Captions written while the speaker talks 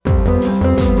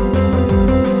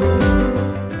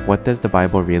What does the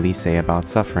Bible really say about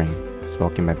suffering?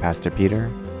 Spoken by Pastor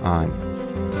Peter on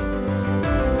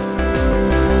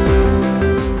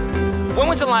When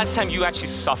was the last time you actually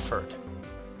suffered?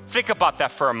 Think about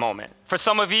that for a moment. For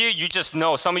some of you, you just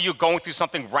know. Some of you are going through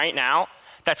something right now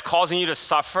that's causing you to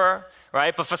suffer,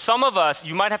 right? But for some of us,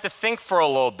 you might have to think for a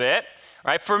little bit,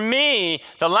 right? For me,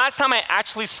 the last time I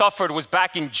actually suffered was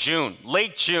back in June,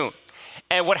 late June.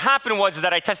 And what happened was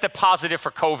that I tested positive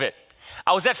for COVID.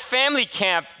 I was at family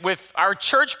camp with our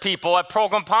church people at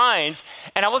Pilgrim Pines,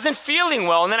 and I wasn't feeling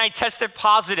well, and then I tested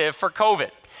positive for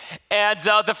COVID. And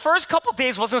the first couple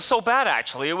days wasn't so bad,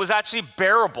 actually. It was actually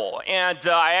bearable. And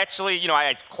I actually,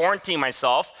 I quarantined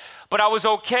myself, but I was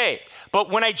okay. But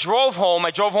when I drove home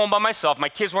by myself. My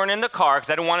kids weren't in the car because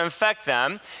I didn't want to infect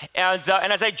them. And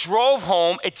as I drove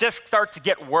home, it just started to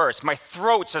get worse. My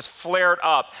throat just flared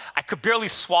up. I could barely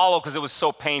swallow because it was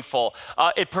so painful.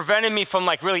 It prevented me from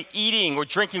really eating or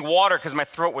drinking water because my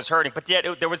throat was hurting. But yet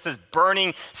there was this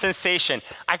burning sensation.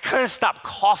 I couldn't stop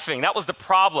coughing. That was the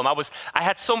problem. I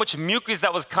had so much mucus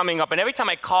that was coming up. And every time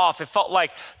I coughed, it felt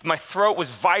like my throat was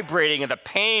vibrating and the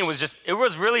pain was it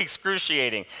was really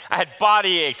excruciating. I had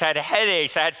body aches, I had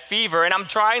headaches, I had fever, and I'm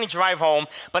trying to drive home.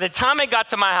 By the time I got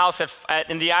to my house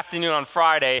in the afternoon on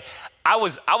Friday, I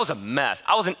was a mess.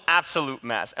 I was an absolute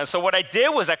mess. And so what I did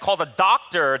was I called a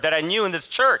doctor that I knew in this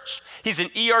church. He's an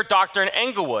ER doctor in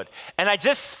Englewood. And I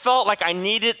just felt like I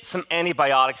needed some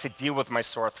antibiotics to deal with my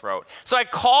sore throat. So I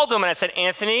called him and I said,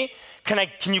 Anthony, can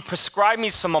you prescribe me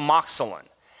some amoxicillin?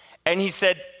 And he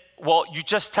said, well, you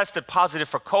just tested positive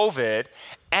for COVID.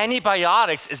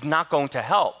 Antibiotics is not going to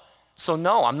help. So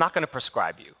no, I'm not going to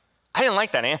prescribe you. I didn't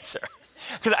like that answer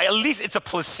because at least it's a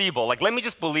placebo. Let me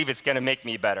just believe it's going to make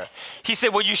me better. He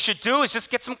said, what you should do is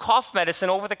just get some cough medicine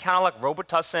over the counter like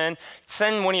Robitussin,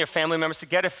 send one of your family members to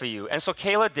get it for you. And so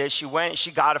Kayla did. She went and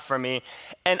she got it for me.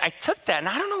 And I took that, and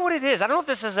I don't know what it is. I don't know if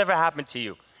this has ever happened to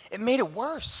you. It made it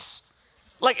worse.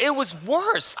 It was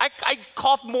worse. I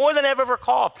coughed more than I've ever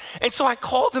coughed. And so I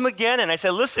called him again and I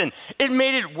said, listen, it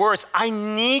made it worse. I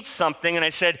need something. And I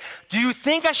said, do you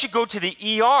think I should go to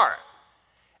the ER?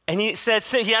 And he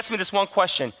asked me this one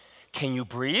question, can you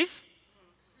breathe?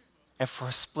 And for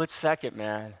a split second,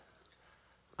 man,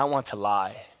 I want to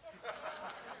lie.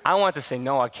 I want to say,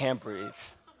 no, I can't breathe.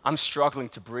 I'm struggling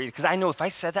to breathe. Because I know if I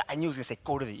said that, I knew he was going to say,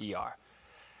 go to the ER.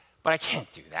 But I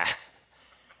can't do that.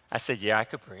 I said, yeah, I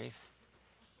could breathe.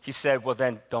 He said, well,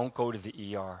 then don't go to the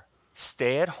ER.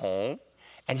 Stay at home.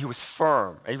 And he was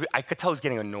firm. I could tell he was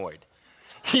getting annoyed.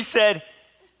 He said,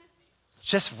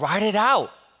 just write it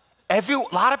out. A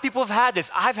lot of people have had this.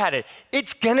 I've had it.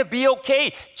 It's going to be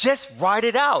okay. Just write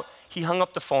it out. He hung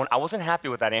up the phone. I wasn't happy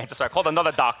with that answer, so I called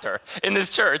another doctor in this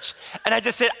church. And I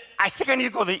just said, I think I need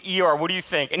to go to the ER. What do you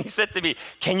think? And he said to me,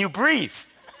 can you breathe?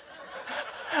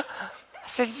 I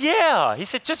said, yeah. He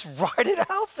said, just write it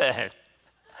out then.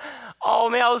 Oh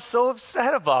man, I was so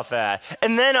upset about that.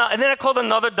 And then I called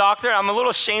another doctor. I'm a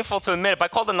little shameful to admit it, but I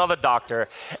called another doctor.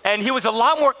 And he was a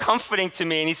lot more comforting to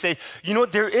me. And he said,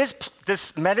 there is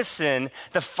this medicine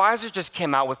that Pfizer just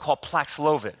came out with called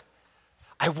Paxlovid.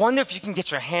 I wonder if you can get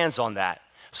your hands on that.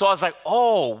 So I was like,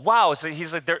 oh, wow. So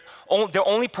he's like, they're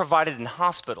only provided in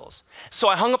hospitals. So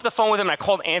I hung up the phone with him and I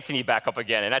called Anthony back up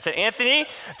again. And I said, Anthony,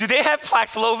 do they have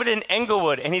Paxlovid in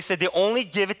Englewood? And he said, they only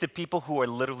give it to people who are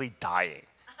literally dying.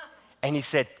 And he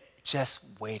said,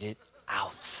 just wait it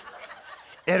out.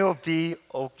 It'll be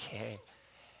okay.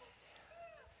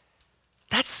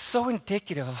 That's so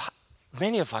indicative of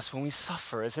many of us when we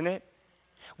suffer, isn't it?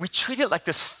 We treat it like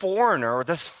this foreigner or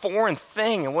this foreign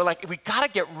thing, and we're like, we gotta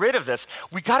get rid of this.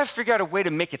 We gotta figure out a way to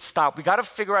make it stop. We gotta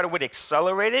figure out a way to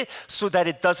accelerate it so that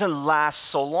it doesn't last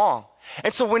so long.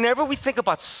 And so whenever we think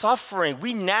about suffering,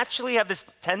 we naturally have this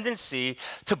tendency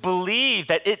to believe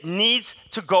that it needs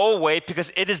to go away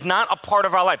because it is not a part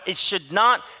of our life. It should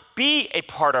not be a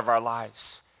part of our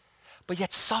lives. But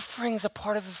yet suffering is a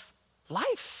part of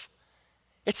life.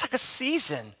 It's like a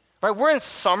season, right? We're in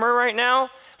summer right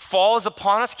now. Fall is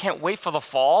upon us. Can't wait for the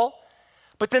fall.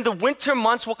 But then the winter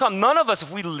months will come. None of us,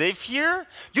 if we live here,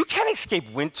 you can't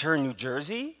escape winter in New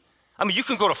Jersey. I mean, you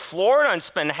can go to Florida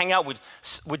and hang out with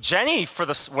Jenny for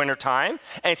the winter time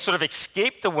and sort of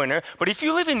escape the winter. But if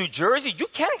you live in New Jersey, you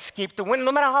can't escape the winter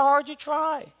no matter how hard you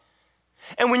try.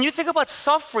 And when you think about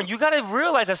suffering, you got to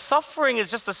realize that suffering is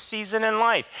just a season in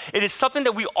life. It is something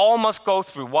that we all must go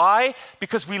through. Why?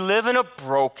 Because we live in a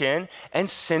broken and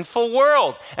sinful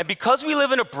world. And because we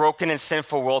live in a broken and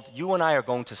sinful world, you and I are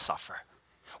going to suffer.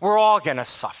 We're all going to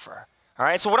suffer. All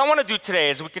right, so what I want to do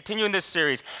today as we continue in this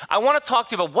series, I want to talk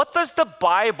to you about what does the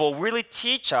Bible really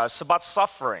teach us about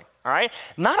suffering, all right?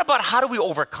 Not about how do we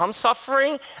overcome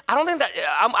suffering. I don't think that,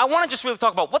 I want to just really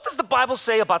talk about what does the Bible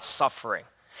say about suffering?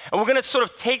 And we're going to sort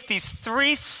of take these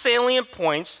 3 salient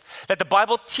points that the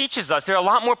Bible teaches us. There are a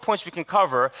lot more points we can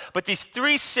cover, but these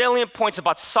 3 salient points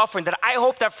about suffering that I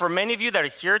hope that for many of you that are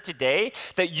here today,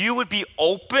 that you would be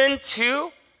open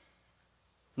to,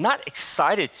 not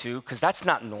excited to, because that's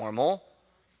not normal,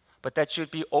 but that you'd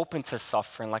be open to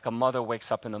suffering like a mother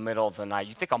wakes up in the middle of the night.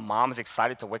 You think a mom is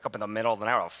excited to wake up in the middle of the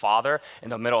night, or a father in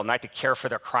the middle of the night to care for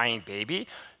their crying baby?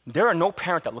 There are no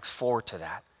parent that looks forward to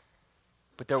that,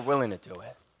 but they're willing to do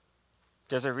it.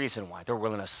 There's a reason why. They're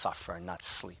willing to suffer and not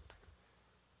sleep.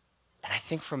 And I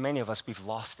think for many of us, we've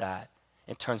lost that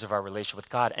in terms of our relationship with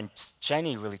God. And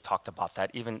Jenny really talked about that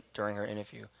even during her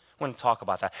interview. I want to talk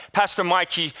about that. Pastor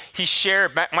Mike, he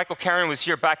shared, Michael Karen was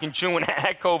here back in June when I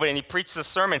had COVID, and he preached a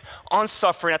sermon on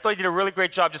suffering. I thought he did a really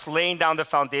great job just laying down the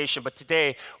foundation. But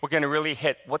today, we're going to really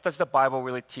hit, what does the Bible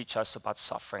really teach us about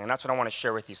suffering? And that's what I want to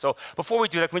share with you. So before we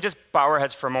do that, can we just bow our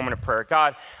heads for a moment of prayer?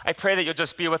 God, I pray that you'll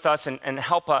just be with us and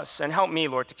help us, and help me,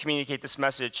 Lord, to communicate this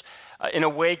message in a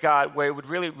way, God, where it would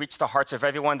really reach the hearts of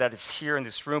everyone that is here in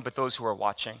this room, but those who are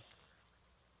watching.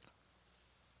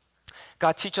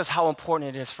 God, teach us how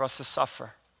important it is for us to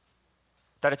suffer,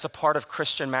 that it's a part of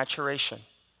Christian maturation.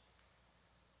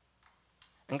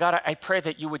 And God, I pray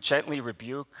that you would gently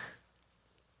rebuke,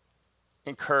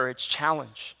 encourage,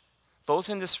 challenge those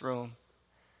in this room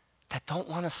that don't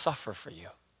want to suffer for you.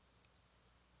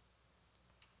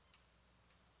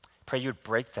 Pray you'd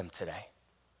break them today,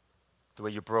 the way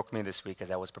you broke me this week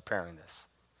as I was preparing this.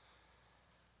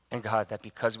 And God, that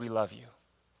because we love you,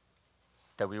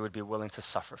 that we would be willing to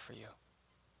suffer for you,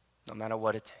 no matter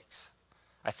what it takes.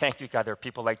 I thank you, God, there are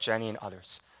people like Jenny and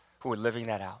others who are living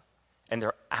that out, and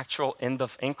they're actual in the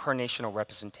incarnational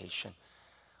representation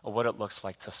of what it looks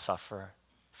like to suffer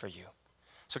for you.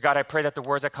 So God, I pray that the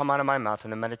words that come out of my mouth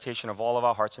and the meditation of all of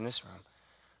our hearts in this room,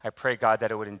 I pray, God, that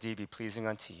it would indeed be pleasing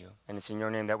unto you. And it's in your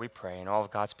name that we pray. And all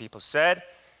of God's people said,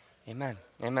 amen,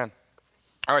 amen.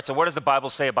 All right, so what does the Bible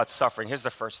say about suffering? Here's the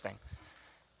first thing.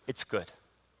 It's good.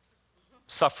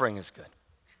 Suffering is good,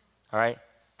 all right?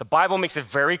 The Bible makes it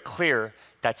very clear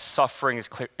that suffering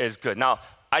is good. Now,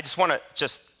 I just want to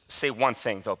just say one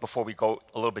thing, though, before we go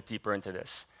a little bit deeper into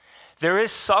this. There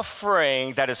is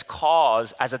suffering that is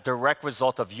caused as a direct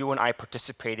result of you and I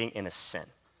participating in a sin.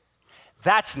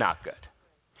 That's not good.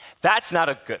 That's not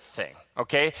a good thing,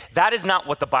 okay? That is not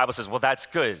what the Bible says. Well, that's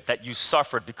good, that you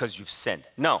suffered because you've sinned.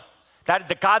 No.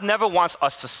 That God never wants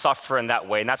us to suffer in that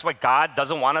way. And that's why God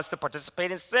doesn't want us to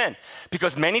participate in sin.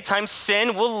 Because many times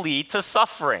sin will lead to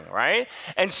suffering, right?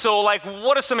 And so, like,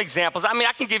 what are some examples? I mean,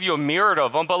 I can give you a myriad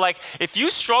of them. But, like, if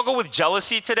you struggle with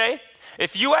jealousy today,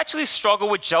 if you actually struggle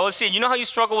with jealousy, and you know how you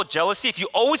struggle with jealousy? If you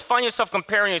always find yourself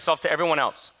comparing yourself to everyone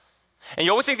else, and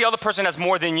you always think the other person has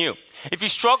more than you. If you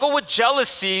struggle with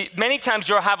jealousy, many times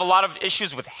you'll have a lot of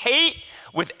issues with hate,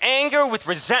 with anger, with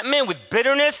resentment, with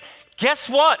bitterness. Guess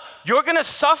what? You're going to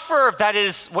suffer if that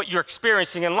is what you're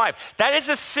experiencing in life. That is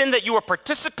a sin that you are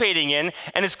participating in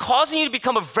and is causing you to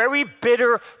become a very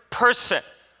bitter person,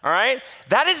 all right?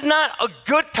 That is not a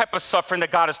good type of suffering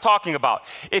that God is talking about.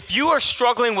 If you are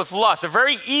struggling with lust, a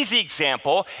very easy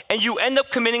example, and you end up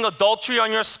committing adultery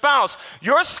on your spouse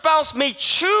may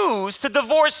choose to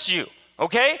divorce you,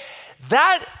 okay?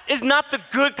 That is not the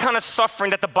good kind of suffering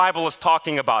that the Bible is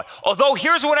talking about. Although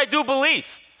here's what I do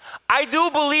believe. I do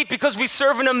believe, because we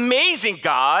serve an amazing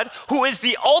God who is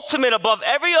the ultimate above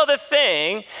every other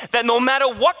thing, that no matter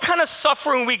what kind of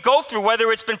suffering we go through,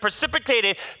 whether it's been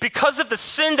precipitated because of the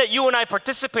sin that you and I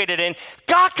participated in,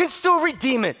 God can still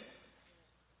redeem it.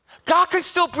 God can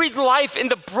still breathe life in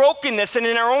the brokenness and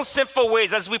in our own sinful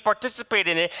ways as we participate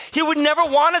in it. He would never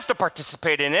want us to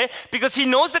participate in it because he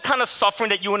knows the kind of suffering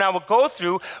that you and I will go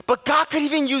through, but God could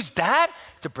even use that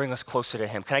to bring us closer to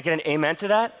him. Can I get an amen to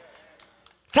that?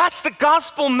 That's the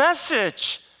gospel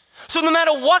message. So no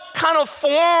matter what kind of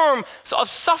form of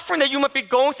suffering that you might be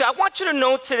going through, I want you to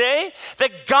know today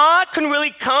that God can really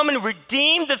come and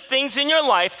redeem the things in your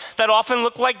life that often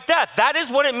look like death. That is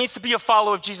what it means to be a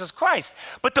follower of Jesus Christ.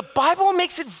 But the Bible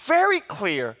makes it very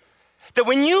clear that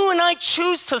when you and I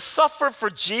choose to suffer for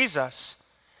Jesus,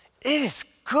 it is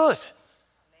good.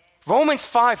 Romans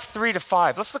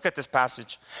 5:3-5. Let's look at this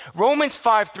passage. Romans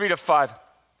 5:3-5.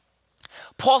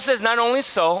 Paul says, not only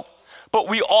so, but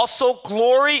we also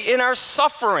glory in our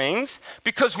sufferings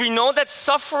because we know that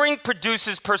suffering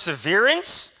produces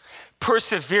perseverance,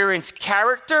 perseverance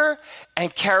character,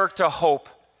 and character hope.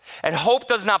 And hope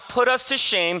does not put us to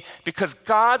shame because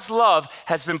God's love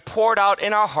has been poured out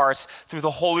in our hearts through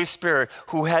the Holy Spirit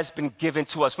who has been given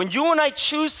to us. When you and I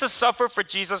choose to suffer for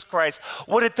Jesus Christ,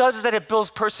 what it does is that it builds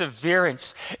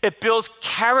perseverance, it builds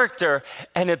character,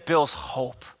 and it builds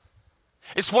hope.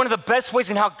 It's one of the best ways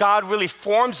in how God really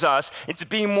forms us into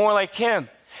being more like Him.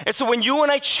 And so when you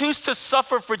and I choose to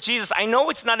suffer for Jesus, I know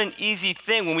it's not an easy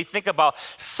thing when we think about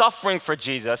suffering for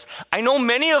Jesus. I know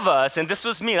many of us, and this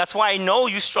was me, that's why I know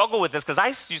you struggle with this, because I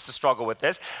used to struggle with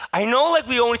this. I know like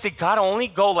we only say, God, I only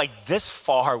go like this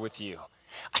far with you.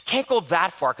 I can't go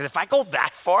that far, because if I go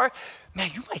that far, man,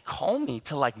 you might call me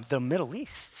to like the Middle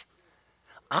East.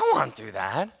 I don't want to do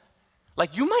that.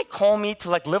 Like you might call me to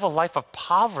like live a life of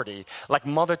poverty like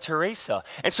Mother Teresa.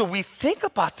 And so we think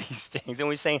about these things and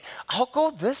we're saying, I'll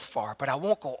go this far, but I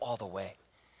won't go all the way.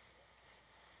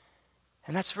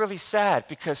 And that's really sad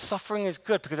because suffering is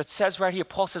good because it says right here,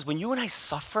 Paul says, when you and I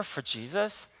suffer for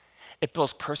Jesus, it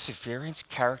builds perseverance,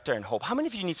 character, and hope. How many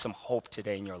of you need some hope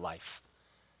today in your life?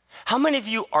 How many of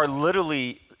you are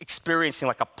literally experiencing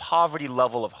like a poverty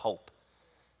level of hope?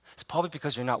 It's probably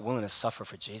because you're not willing to suffer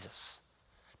for Jesus.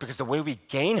 Because the way we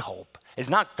gain hope is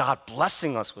not God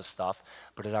blessing us with stuff,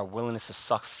 but is our willingness to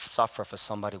suffer for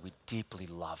somebody we deeply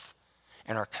love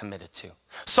and are committed to.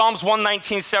 Psalms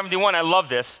 119:71, I love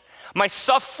this. My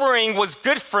suffering was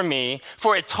good for me,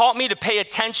 for it taught me to pay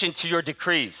attention to your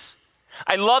decrees.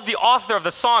 I love the author of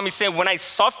the psalm. He's saying, when I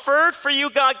suffered for you,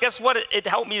 God, guess what it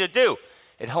helped me to do?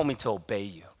 It helped me to obey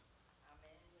you.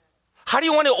 How do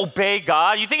you want to obey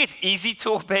God? You think it's easy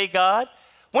to obey God?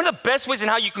 One of the best ways in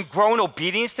how you can grow in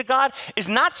obedience to God is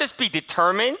not just be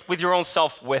determined with your own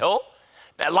self-will.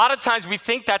 A lot of times we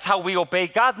think that's how we obey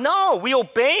God. No, we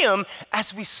obey Him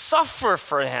as we suffer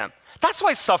for Him. That's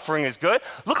why suffering is good.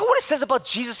 Look at what it says about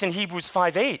Jesus in Hebrews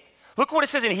 5:8. Look what it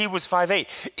says in Hebrews 5:8.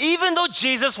 Even though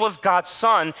Jesus was God's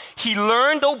Son, He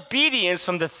learned obedience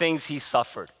from the things He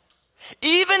suffered.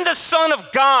 Even the Son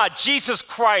of God, Jesus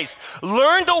Christ,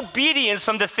 learned obedience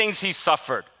from the things He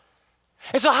suffered.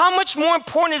 And so how much more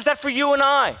important is that for you and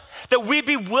I? That we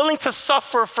be willing to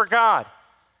suffer for God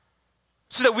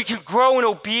so that we can grow in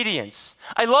obedience.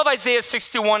 I love Isaiah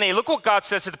 61:8. Look what God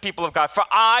says to the people of God. For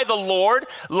I, the Lord,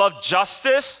 love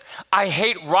justice. I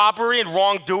hate robbery and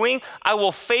wrongdoing. I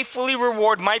will faithfully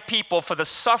reward my people for the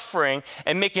suffering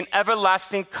and make an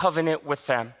everlasting covenant with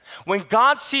them. When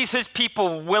God sees His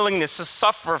people's willingness to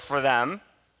suffer for them,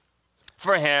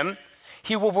 for Him,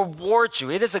 He will reward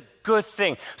you. It is a good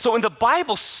thing. So in the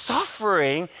Bible,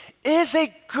 suffering is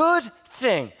a good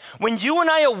thing. When you and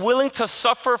I are willing to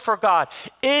suffer for God,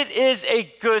 it is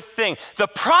a good thing. The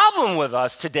problem with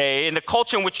us today, in the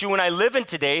culture in which you and I live in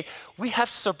today, we have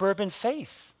suburban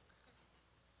faith.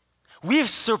 We've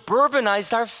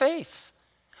suburbanized our faith.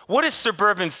 What is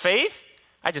suburban faith?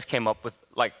 I just came up with,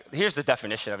 here's the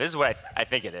definition of it. This is what I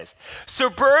think it is.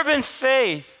 Suburban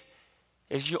faith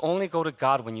is you only go to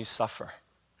God when you suffer.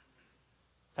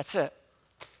 That's it.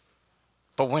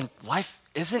 But when life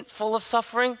isn't full of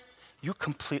suffering, you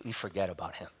completely forget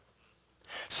about Him.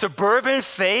 Suburban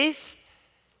faith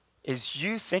is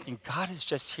you thinking God is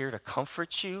just here to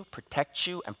comfort you, protect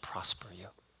you, and prosper you.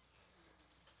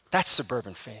 That's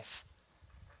suburban faith.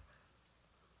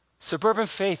 Suburban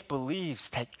faith believes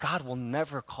that God will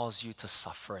never cause you to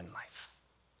suffer in life.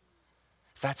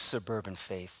 That's suburban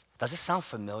faith. Does it sound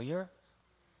familiar?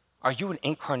 Are you an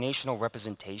incarnational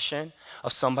representation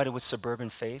of somebody with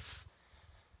suburban faith?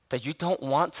 That you don't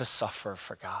want to suffer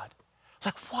for God?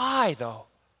 Like, why though?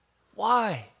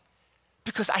 Why?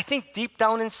 Because I think deep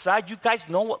down inside, you guys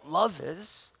know what love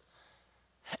is.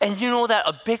 And you know that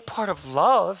a big part of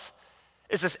love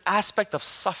is this aspect of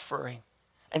suffering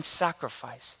and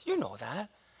sacrifice. You know that.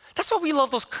 That's why we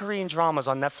love those Korean dramas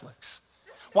on Netflix.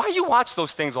 Why do you watch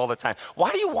those things all the time?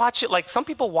 Why do you watch it some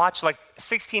people watch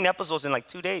 16 episodes in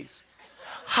 2 days?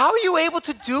 How are you able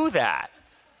to do that?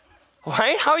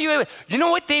 Right? How are you able? You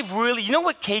know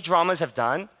what K-dramas have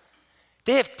done?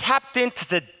 They have tapped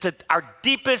into our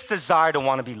deepest desire to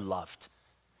want to be loved.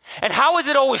 And how is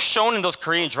it always shown in those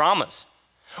Korean dramas?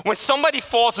 When somebody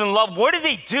falls in love, what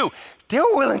do? They're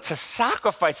willing to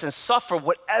sacrifice and suffer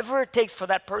whatever it takes for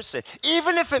that person,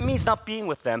 even if it means not being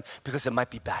with them because it might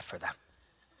be bad for them.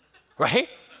 Right?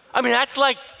 I mean, that's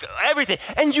like everything.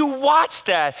 And you watch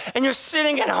that, and you're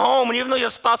sitting at home, and even though your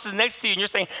spouse is next to you, and you're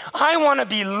saying, I want to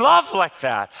be loved like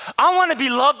that. I want to be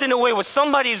loved in a way where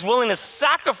somebody is willing to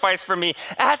sacrifice for me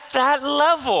at that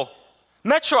level.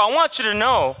 Metro, I want you to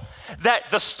know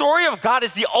that the story of God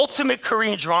is the ultimate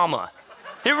Korean drama.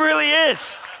 It really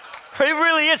is. It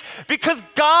really is. Because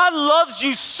God loves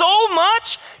you so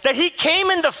much that he came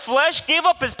in the flesh, gave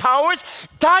up his powers,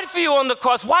 died for you on the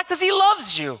cross. Why? Because he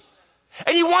loves you.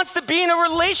 And he wants to be in a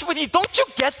relation with you. Don't you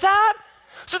get that?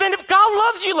 So then if God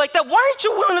loves you like that, why aren't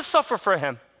you willing to suffer for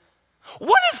him?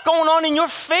 What is going on in your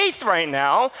faith right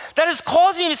now that is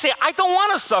causing you to say, I don't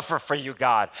want to suffer for you,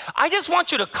 God. I just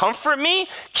want you to comfort me,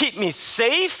 keep me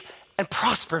safe, and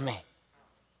prosper me.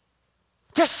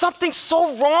 There's something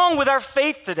so wrong with our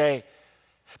faith today.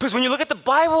 Because when you look at the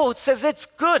Bible, it says it's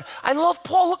good. I love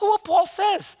Paul. Look at what Paul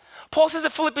says. Paul says in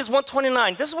Philippians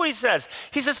 1:29, this is what he says.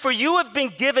 He says, for you have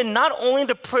been given not only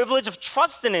the privilege of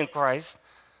trusting in Christ,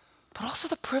 but also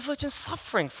the privilege of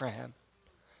suffering for him.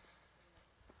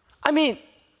 I mean,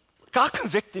 God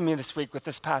convicted me this week with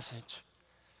this passage.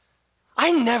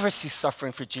 I never see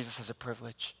suffering for Jesus as a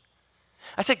privilege.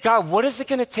 I said, God, what is it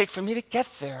going to take for me to get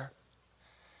there?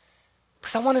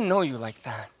 Because I want to know you like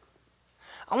that.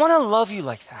 I want to love you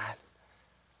like that.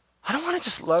 I don't want to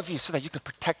just love you so that you can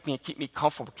protect me and keep me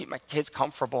comfortable, keep my kids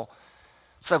comfortable,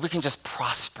 so that we can just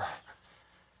prosper.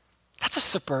 That's a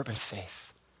suburban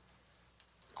faith.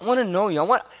 I want to know you.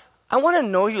 I want to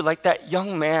know you like that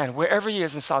young man, wherever he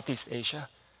is in Southeast Asia,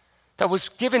 that was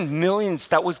given millions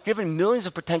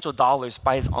of potential dollars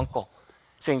by his uncle,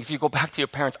 saying, if you go back to your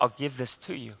parents, I'll give this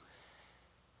to you.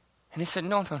 And he said,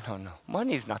 no.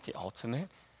 Money is not the ultimate.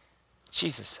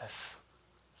 Jesus says,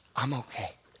 I'm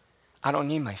okay. I don't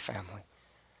need my family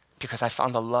because I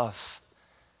found a love,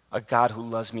 a God who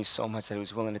loves me so much that he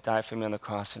was willing to die for me on the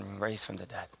cross and raise from the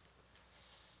dead.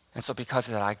 And so because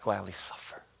of that, I gladly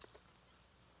suffer.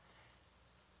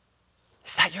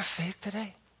 Is that your faith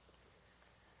today?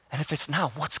 And if it's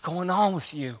not, what's going on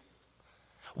with you?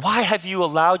 Why have you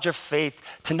allowed your faith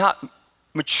to not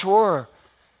mature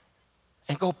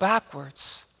and go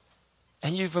backwards?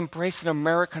 And you've embraced an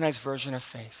Americanized version of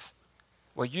faith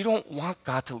where you don't want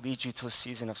God to lead you to a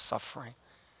season of suffering.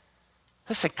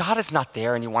 Listen, God is not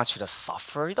there and he wants you to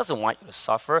suffer. He doesn't want you to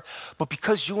suffer. But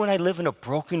because you and I live in a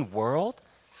broken world,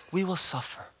 we will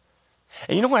suffer.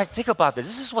 And you know, when I think about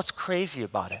this is what's crazy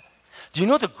about it. Do you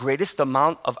know the greatest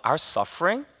amount of our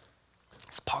suffering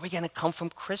is probably going to come from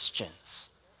Christians?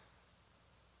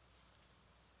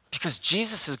 Because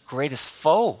Jesus' greatest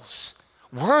foes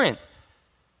weren't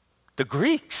the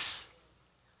Greeks.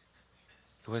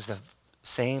 It was the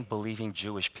same believing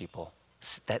Jewish people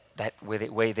that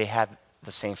way they had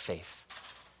the same faith.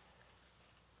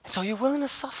 And so you're willing to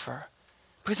suffer.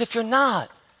 Because if you're not,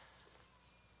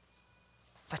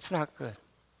 that's not good.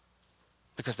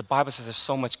 Because the Bible says there's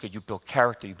so much good. You build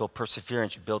character, you build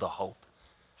perseverance, you build a hope.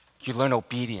 You learn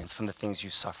obedience from the things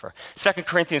you suffer. 2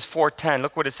 Corinthians 4:10,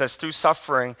 look what it says. Through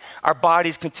suffering, our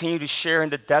bodies continue to share in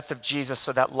the death of Jesus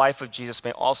so that life of Jesus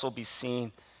may also be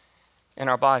seen in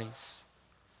our bodies.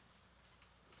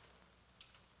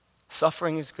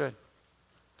 Suffering is good.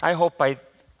 I hope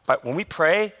when we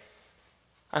pray,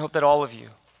 I hope that all of you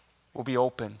will be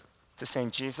open to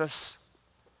saying, Jesus,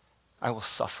 I will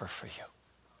suffer for you.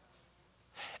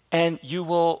 And you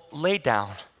will lay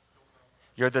down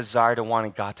your desire to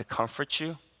wanting God to comfort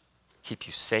you, keep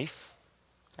you safe,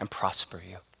 and prosper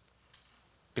you.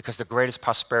 Because the greatest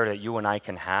prosperity that you and I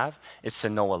can have is to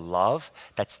know a love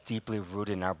that's deeply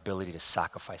rooted in our ability to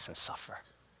sacrifice and suffer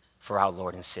for our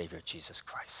Lord and Savior, Jesus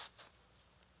Christ.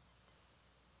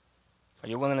 Are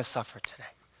you willing to suffer today?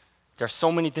 There are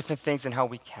so many different things in how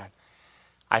we can.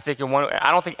 I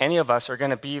don't think any of us are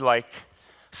going to be like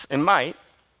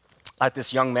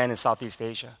this young man in Southeast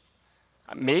Asia.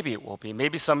 Maybe it will be.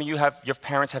 Maybe some of you your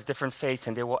parents have different faiths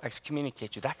and they will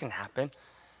excommunicate you. That can happen.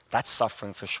 That's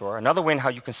suffering for sure. Another way in how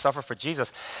you can suffer for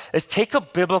Jesus is take a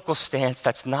biblical stance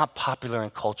that's not popular in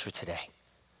culture today.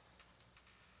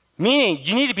 Meaning,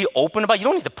 you need to be open about it. You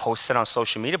don't need to post it on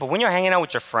social media, but when you're hanging out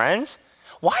with your friends,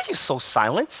 why are you so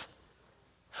silent?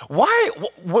 Why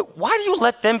do you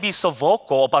let them be so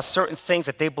vocal about certain things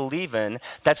that they believe in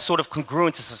that's sort of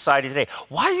congruent to society today?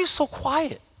 Why are you so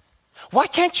quiet? Why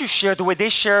can't you share the way they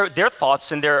share their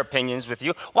thoughts and their opinions with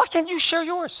you? Why can't you share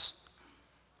yours?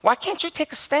 Why can't you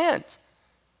take a stand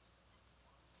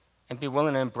and be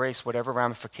willing to embrace whatever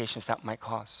ramifications that might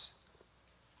cause?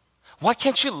 Why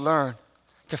can't you learn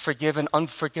to forgive an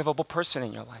unforgivable person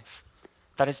in your life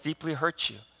that has deeply hurt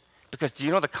you? Because do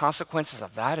you know the consequences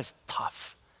of that is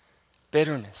tough?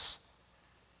 Bitterness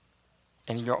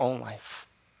in your own life.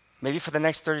 Maybe for the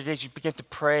next 30 days, you begin to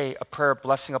pray a prayer of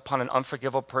blessing upon an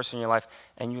unforgivable person in your life,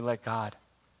 and you let God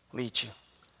lead you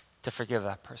to forgive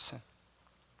that person.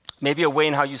 Maybe a way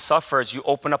in how you suffer is you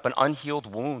open up an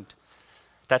unhealed wound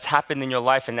that's happened in your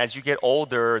life, and as you get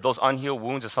older, those unhealed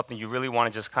wounds are something you really want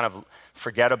to just kind of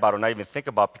forget about or not even think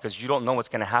about, because you don't know what's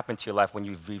going to happen to your life when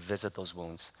you revisit those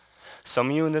wounds. Some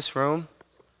of you in this room,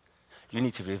 you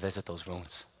need to revisit those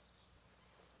wounds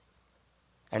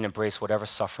and embrace whatever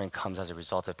suffering comes as a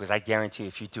result of it, because I guarantee you,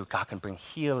 if you do, God can bring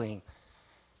healing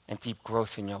and deep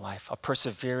growth in your life, a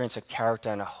perseverance, a character,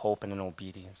 and a hope, and an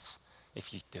obedience,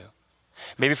 if you do.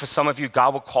 Maybe for some of you,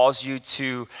 God will cause you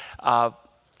to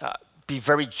be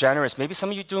very generous. Maybe some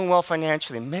of you are doing well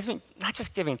financially. Maybe not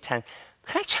just giving 10.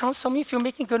 Can I challenge some of you, if you're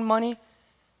making good money,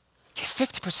 give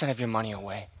 50% of your money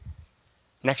away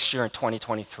next year in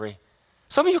 2023.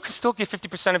 Some of you can still give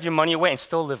 50% of your money away and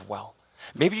still live well.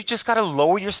 Maybe you just got to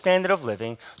lower your standard of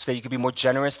living so that you can be more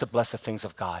generous to bless the things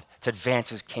of God, to advance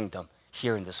His kingdom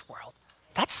here in this world.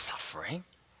 That's suffering.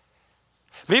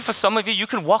 Maybe for some of you, you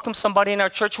can welcome somebody in our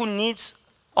church who needs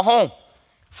a home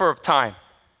for a time.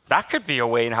 That could be a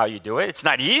way in how you do it. It's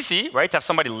not easy, right, to have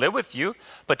somebody live with you,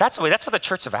 but that's the way. That's what the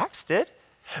Church of Acts did.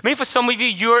 Maybe for some of you,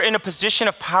 you're in a position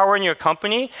of power in your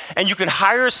company, and you can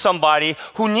hire somebody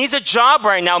who needs a job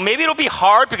right now. Maybe it'll be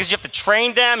hard because you have to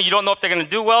train them. You don't know if they're going to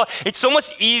do well. It's so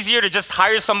much easier to just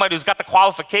hire somebody who's got the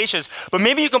qualifications. But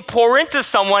maybe you can pour into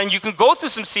someone, you can go through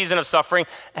some season of suffering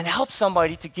and help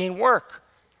somebody to gain work,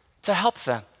 to help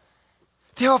them.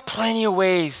 There are plenty of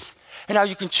ways and how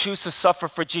you can choose to suffer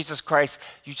for Jesus Christ.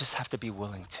 You just have to be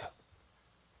willing to.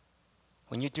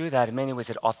 When you do that, in many ways,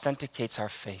 it authenticates our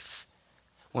faith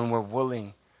when we're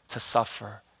willing to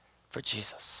suffer for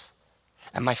Jesus.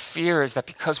 And my fear is that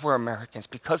because we're Americans,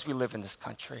 because we live in this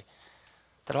country,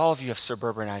 that all of you have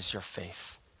suburbanized your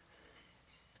faith.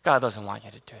 God doesn't want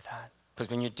you to do that. Because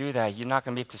when you do that, you're not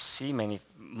going to be able to see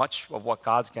much of what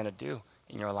God's going to do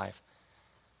in your life.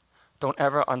 Don't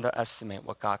ever underestimate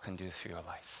what God can do through your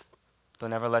life.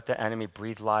 Don't ever let the enemy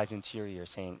breathe lies into your ear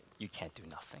saying, you can't do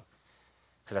nothing.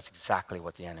 Because that's exactly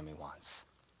what the enemy wants.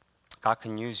 God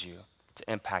can use you to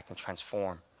impact and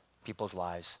transform people's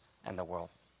lives and the world.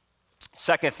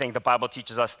 Second thing the Bible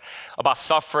teaches us about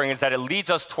suffering is that it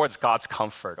leads us towards God's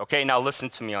comfort. Okay, now listen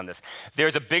to me on this.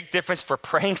 There's a big difference for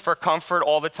praying for comfort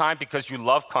all the time because you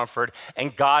love comfort,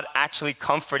 and God actually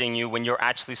comforting you when you're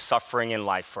actually suffering in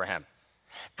life for Him.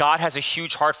 God has a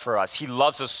huge heart for us. He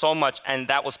loves us so much, and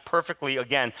that was perfectly,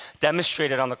 again,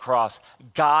 demonstrated on the cross.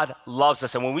 God loves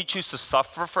us, and when we choose to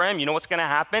suffer for Him, you know what's going to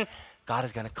happen? God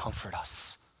is going to comfort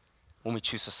us when we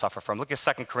choose to suffer for Him. Look at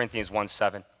 2 Corinthians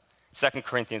 1:7. 2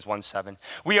 Corinthians 1:7.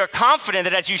 We are confident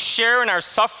that as you share in our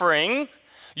suffering,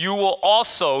 you will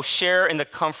also share in the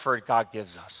comfort God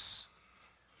gives us.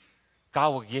 God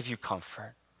will give you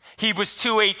comfort. Hebrews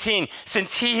 2:18,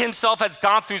 since He Himself has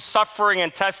gone through suffering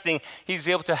and testing, He's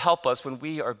able to help us when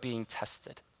we are being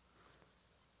tested.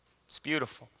 It's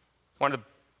beautiful. One of the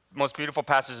most beautiful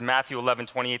passages, Matthew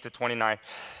 11:28-29.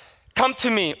 Come to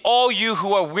me, all you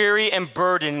who are weary and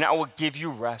burdened, and I will give you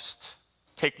rest.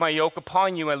 Take my yoke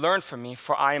upon you and learn from me,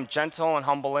 for I am gentle and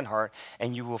humble in heart,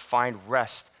 and you will find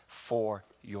rest for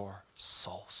your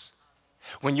souls.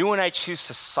 When you and I choose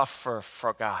to suffer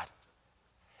for God,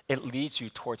 it leads you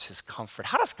towards His comfort.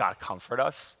 How does God comfort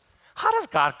us? How does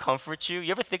God comfort you?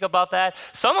 You ever think about that?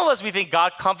 Some of us, we think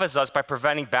God comforts us by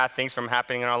preventing bad things from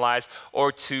happening in our lives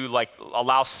or to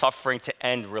allow suffering to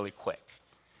end really quick.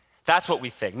 That's what we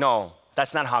think. No,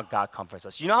 that's not how God comforts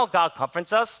us. You know how God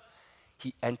comforts us?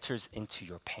 He enters into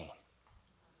your pain.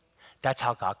 That's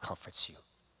how God comforts you.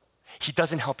 He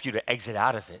doesn't help you to exit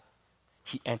out of it.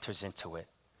 He enters into it.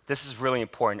 This is really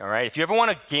important, all right? If you ever want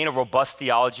to gain a robust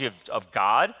theology of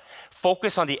God,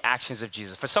 focus on the actions of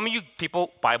Jesus. For some of you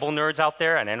people, Bible nerds out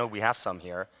there, and I know we have some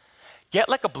here, get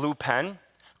like a blue pen,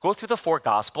 go through the 4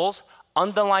 Gospels,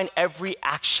 underline every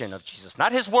action of Jesus.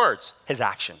 Not His words, His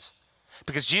actions.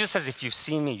 Because Jesus says, if you've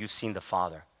seen me, you've seen the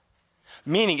Father.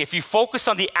 Meaning, if you focus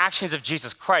on the actions of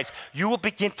Jesus Christ, you will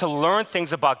begin to learn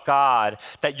things about God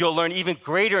that you'll learn even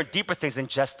greater and deeper things than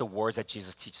just the words that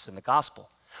Jesus teaches in the gospel.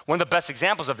 One of the best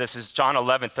examples of this is John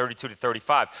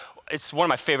 11:32-35. It's one of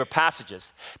my favorite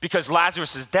passages because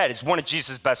Lazarus is dead. It's one of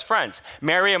Jesus' best friends.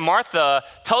 Mary and Martha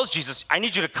tells Jesus, I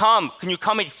need you to come. Can you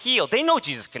come and heal? They know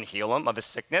Jesus can heal him of his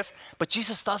sickness, but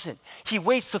Jesus doesn't. He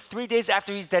waits till 3 days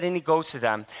after he's dead and he goes to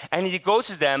them. And he goes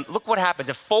to them, look what happens.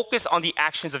 And focus on the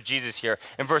actions of Jesus here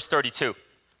in verse 32.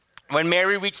 When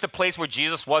Mary reached the place where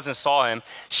Jesus was and saw him,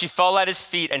 she fell at his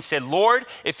feet and said, Lord,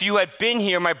 if you had been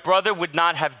here, my brother would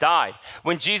not have died.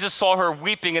 When Jesus saw her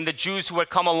weeping and the Jews who had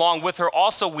come along with her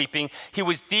also weeping, he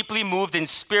was deeply moved in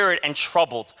spirit and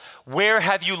troubled. Where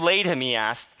have you laid him, he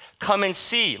asked. Come and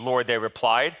see, Lord, they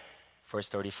replied. Verse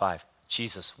 35,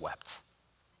 Jesus wept.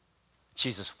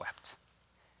 Jesus wept.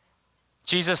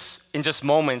 Jesus, in just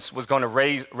moments, was going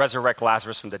to resurrect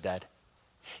Lazarus from the dead.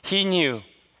 He knew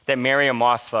that Mary and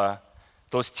Martha,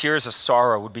 those tears of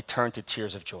sorrow would be turned to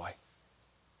tears of joy.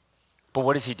 But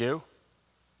what does he do?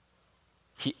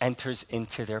 He enters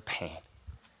into their pain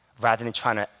rather than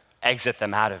trying to exit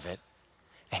them out of it,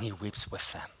 and he weeps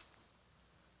with them.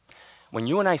 When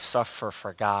you and I suffer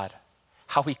for God,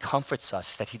 how he comforts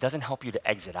us, that he doesn't help you to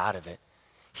exit out of it.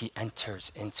 He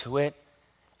enters into it,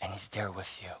 and he's there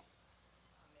with you.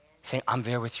 Saying, I'm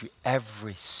there with you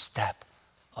every step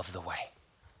of the way.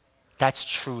 That's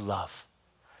true love.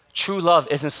 True love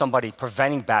isn't somebody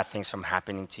preventing bad things from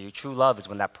happening to you. True love is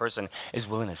when that person is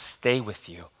willing to stay with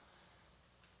you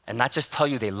and not just tell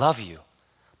you they love you,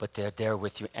 but they're there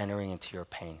with you entering into your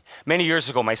pain. Many years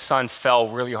ago, my son fell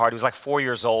really hard. He was like 4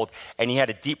 years old, and he had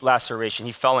a deep laceration.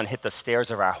 He fell and hit the stairs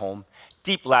of our home.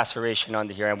 Deep laceration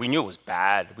under here, and we knew it was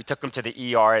bad. We took him to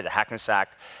the ER at Hackensack,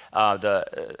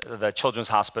 the children's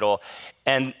hospital,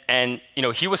 and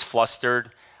he was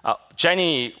flustered.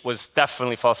 Jenny was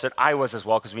definitely flustered. I was as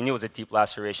well, because we knew it was a deep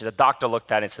laceration. The doctor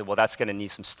looked at it and said, well, that's going to need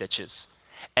some stitches.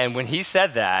 And when he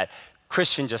said that,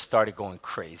 Christian just started going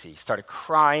crazy. He started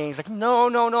crying. He's like, no,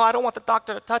 I don't want the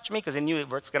doctor to touch me, because he knew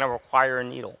it's going to require a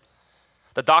needle.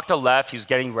 The doctor left. He was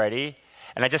getting ready.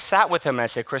 And I just sat with him and I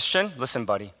said, Christian, listen,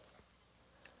 buddy.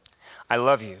 I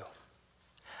love you.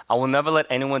 I will never let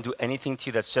anyone do anything to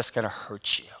you that's just going to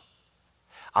hurt you.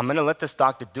 I'm going to let this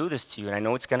doctor do this to you, and I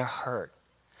know it's going to hurt.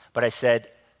 But I said,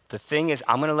 the thing is,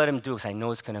 I'm going to let him do it because I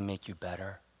know it's going to make you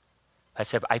better. I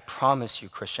said, I promise you,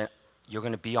 Christian, you're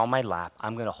going to be on my lap.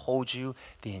 I'm going to hold you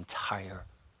the entire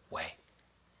way.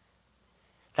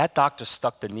 That doctor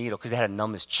stuck the needle, because they had to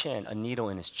numb his chin, a needle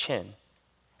in his chin,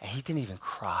 and he didn't even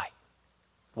cry.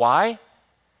 Why?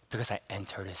 Because I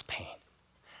entered his pain.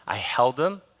 I held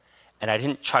him, and I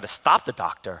didn't try to stop the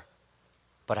doctor,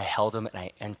 but I held him and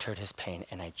I entered his pain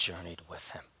and I journeyed with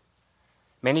him.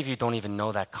 Many of you don't even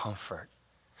know that comfort.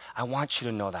 I want you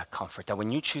to know that comfort, that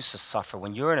when you choose to suffer,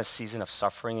 when you're in a season of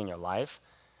suffering in your life,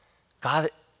 God,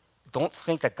 don't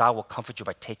think that God will comfort you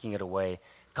by taking it away.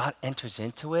 God enters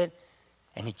into it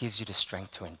and he gives you the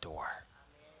strength to endure.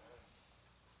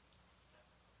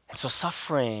 And so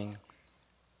suffering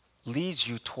leads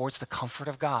you towards the comfort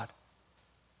of God.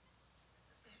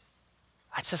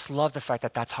 I just love the fact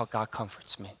that that's how God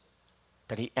comforts me,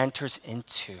 that he enters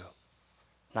into,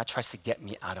 not tries to get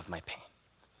me out of my pain.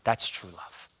 That's true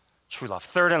love. True love.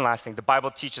 Third and last thing, the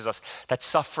Bible teaches us that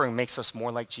suffering makes us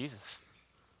more like Jesus.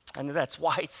 And that's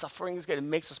why suffering is good. It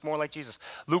makes us more like Jesus.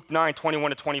 Luke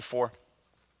 9:21-24.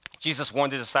 Jesus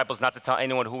warned his disciples not to tell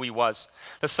anyone who he was.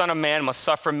 The Son of Man must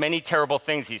suffer many terrible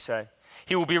things, he said.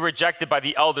 He will be rejected by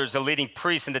the elders, the leading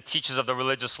priests, and the teachers of the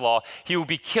religious law. He will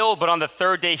be killed, but on the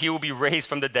third day he will be raised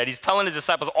from the dead. He's telling his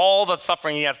disciples all the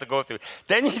suffering he has to go through.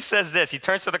 Then he says this, he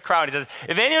turns to the crowd, he says,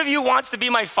 if any of you wants to be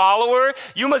my follower,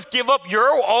 you must give up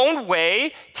your own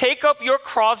way, take up your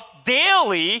cross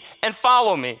daily, and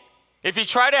follow me. If you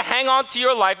try to hang on to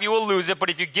your life, you will lose it,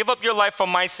 but if you give up your life for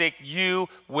my sake, you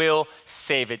will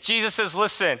save it. Jesus says,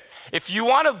 listen, if you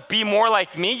want to be more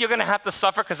like me, you're going to have to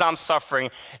suffer because I'm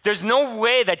suffering. There's no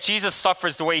way that Jesus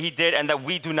suffers the way he did and that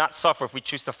we do not suffer if we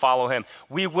choose to follow him.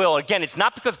 We will. Again, it's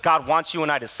not because God wants you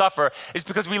and I to suffer. It's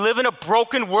because we live in a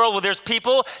broken world where there's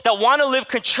people that want to live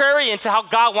contrarian to how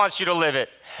God wants you to live it.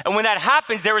 And when that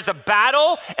happens, there is a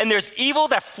battle and there's evil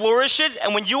that flourishes.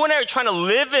 And when you and I are trying to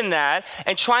live in that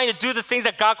and trying to do the things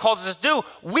that God calls us to do,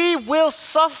 we will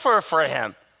suffer for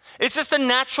him. It's just a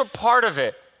natural part of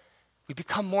it. We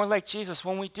become more like Jesus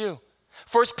when we do.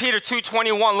 1 Peter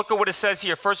 2:21, look at what it says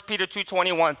here. 1 Peter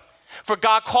 2:21. For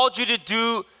God called you to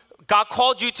do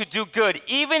good,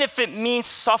 even if it means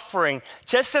suffering,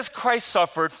 just as Christ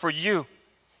suffered for you.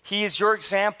 He is your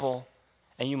example,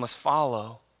 and you must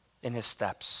follow in his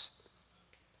steps.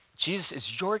 Jesus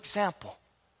is your example,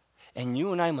 and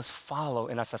you and I must follow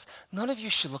in our steps. None of you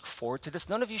should look forward to this.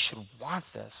 None of you should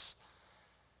want this,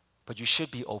 but you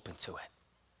should be open to it.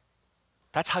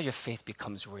 That's how your faith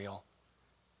becomes real.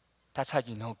 That's how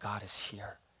you know God is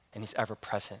here and he's ever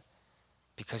present,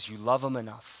 because you love him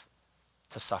enough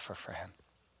to suffer for him.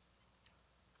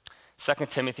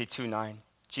 2 Timothy 2:9.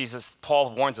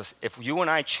 Paul warns us, if you and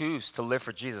I choose to live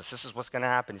for Jesus, this is what's going to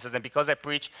happen. He says, and because I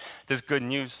preach this good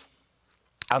news,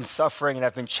 I'm suffering and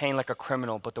I've been chained like a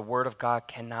criminal, but the word of God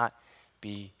cannot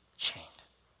be chained.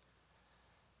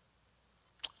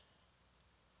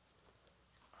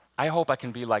 I hope I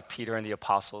can be like Peter and the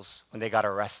apostles when they got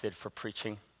arrested for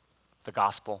preaching the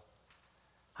gospel.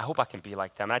 I hope I can be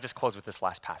like them. And I just close with this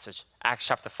last passage, Acts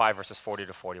chapter 5, verses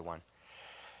 40-41.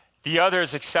 The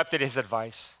others accepted his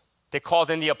advice. They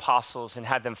called in the apostles and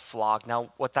had them flogged.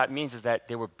 Now, what that means is that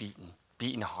they were beaten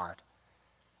beaten hard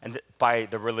by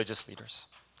the religious leaders.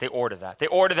 They ordered that. They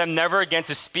ordered them never again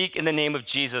to speak in the name of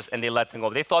Jesus, and they let them go.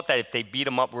 They thought that if they beat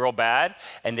them up real bad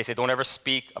and they said, don't ever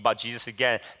speak about Jesus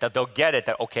again, that they'll get it,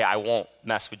 that, okay, I won't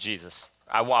mess with Jesus.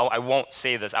 I won't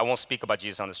say this. I won't speak about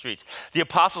Jesus on the streets. The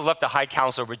apostles left the high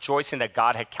council rejoicing that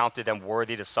God had counted them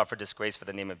worthy to suffer disgrace for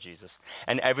the name of Jesus.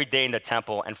 And every day in the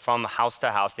temple and from house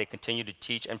to house, they continued to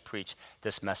teach and preach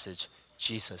this message: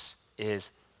 Jesus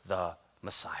is the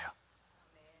Messiah.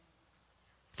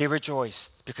 They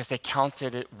rejoiced because they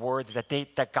counted it worthy,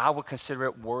 that God would consider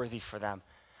it worthy for them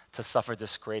to suffer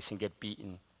disgrace and get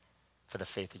beaten for the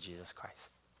faith of Jesus Christ.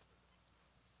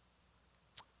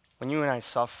 When you and I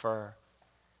suffer,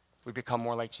 we become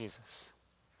more like Jesus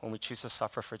when we choose to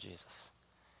suffer for Jesus.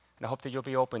 And I hope that you'll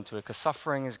be open to it, because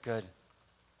suffering is good.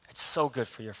 It's so good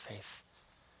for your faith.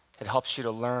 It helps you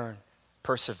to learn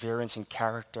perseverance and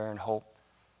character and hope.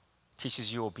 It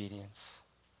teaches you obedience.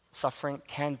 Suffering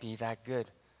can be that good.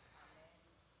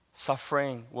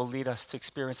 Suffering will lead us to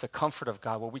experience the comfort of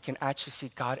God, where we can actually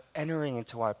see God entering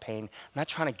into our pain, not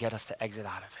trying to get us to exit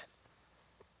out of it.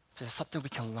 There's something we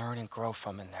can learn and grow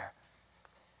from in there.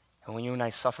 And when you and I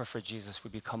suffer for Jesus, we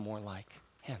become more like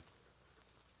him.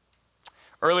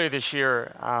 Earlier this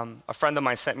year, a friend of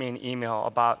mine sent me an email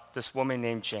about this woman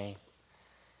named Jane.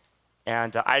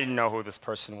 And I didn't know who this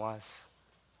person was.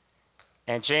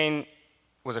 And Jane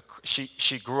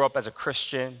she grew up as a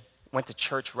Christian, went to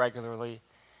church regularly,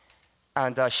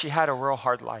 and she had a real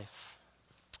hard life.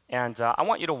 And I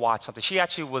want you to watch something. She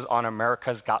actually was on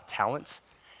America's Got Talent,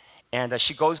 and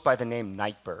she goes by the name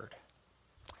Nightbird.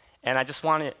 And I just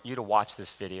wanted you to watch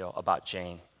this video about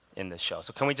Jane in this show.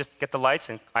 So can we just get the lights?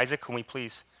 And Isaac, can we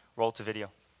please roll to video?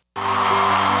 Hi.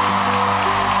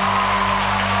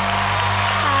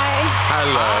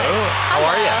 Hello. How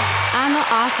are you? I'm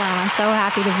awesome. I'm so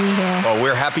happy to be here. Well,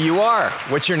 we're happy you are.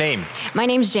 What's your name? My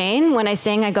name's Jane. When I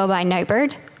sing, I go by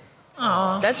Nightbird.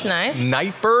 Oh, that's nice.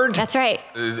 Nightbird? That's right.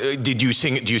 Did you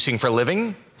sing? Do you sing for a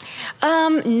living?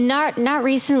 Not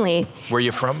recently. Where are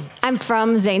you from? I'm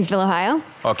from Zanesville, Ohio.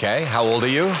 Okay. How old are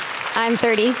you? I'm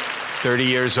 30. 30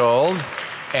 years old.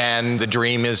 And the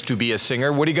dream is to be a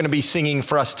singer. What are you going to be singing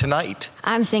for us tonight?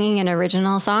 I'm singing an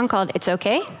original song called It's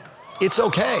Okay. It's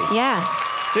okay. Yeah.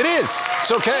 It is.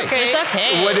 It's okay. It's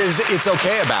okay. What is It's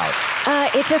Okay about?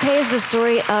 It's Okay is the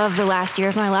story of the last year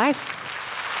of my life.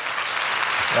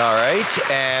 All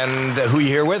right. And who are you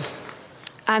here with?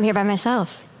 I'm here by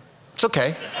myself. It's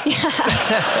okay.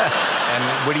 And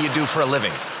what do you do for a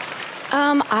living?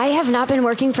 I have not been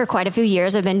working for quite a few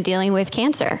years. I've been dealing with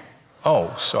cancer.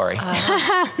 Oh, sorry.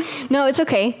 No, it's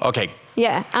okay. Okay.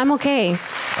 Yeah, I'm okay.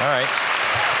 All right.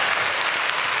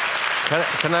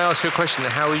 Can I ask you a question?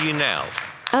 How are you now?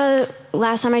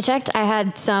 Last time I checked, I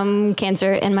had some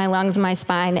cancer in my lungs, my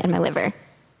spine, and my liver.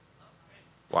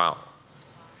 Wow.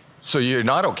 So you're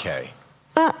not okay?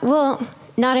 Well,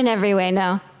 not in every way,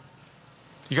 no.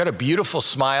 You got a beautiful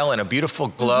smile and a beautiful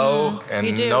glow,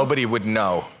 and nobody would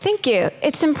know. Thank you.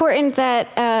 It's important that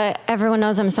everyone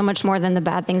knows I'm so much more than the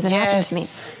bad things that happen to me.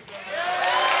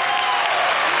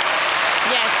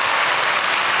 Yes.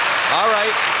 All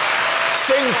right.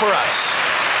 Sing for us.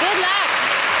 Good luck.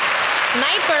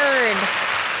 Nightbird.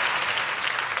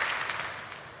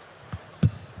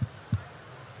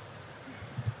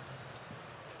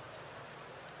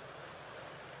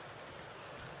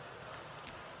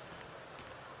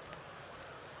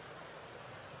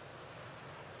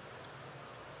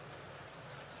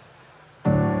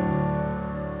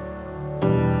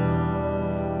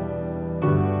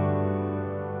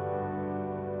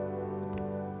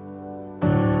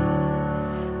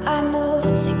 I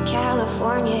moved to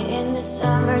California in the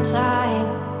summertime.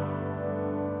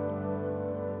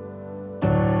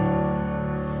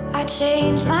 I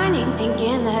changed my name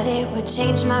thinking that it would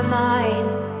change my mind.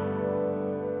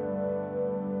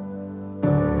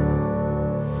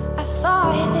 I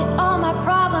thought that all my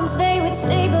problems, they would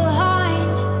stay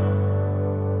behind.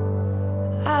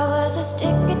 I was a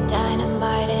stick of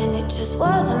dynamite and it just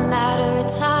was a matter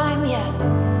of time, yeah.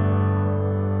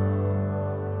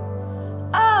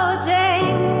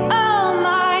 Dang, oh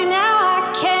my, now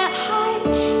I can't hide.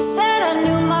 Said I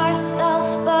knew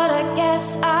myself, but I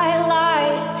guess I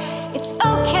lied. It's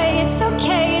okay, it's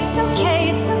okay, it's okay,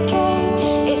 it's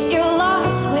okay.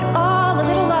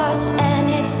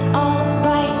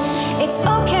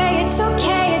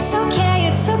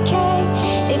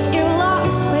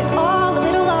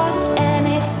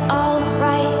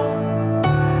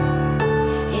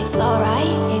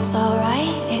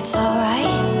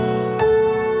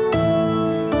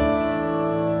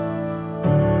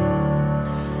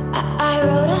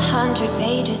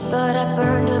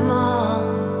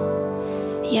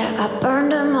 I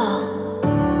burned them all.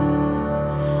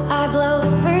 I blow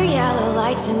through yellow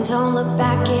lights and don't look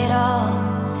back at all.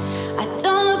 I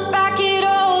don't look back at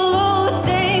all.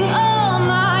 Looting all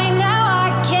mine, now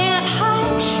I can't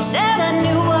hide. Said I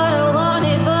knew what I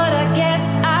wanted, but I guess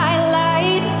I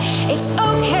lied. It's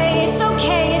okay, it's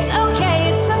okay, it's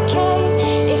okay, it's okay.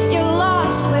 If you're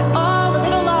lost, we're all a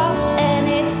little lost, and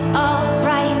it's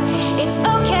alright. It's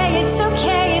okay, it's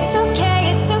okay, it's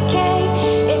okay, it's okay.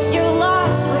 If you're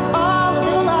lost, we're all a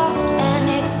little lost, and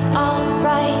it's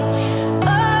alright.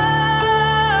 Oh,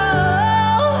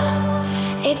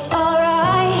 it's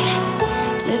alright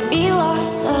to be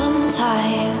lost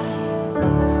sometimes.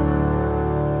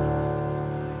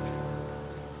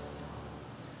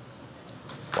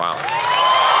 Wow.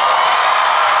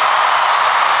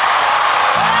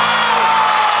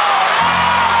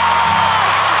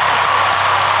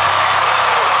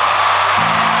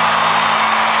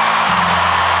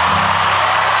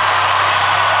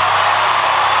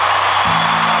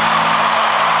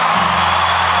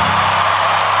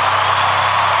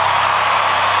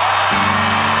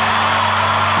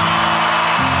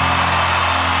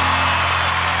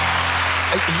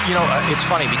 You know, it's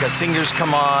funny because singers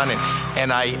come on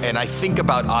and I think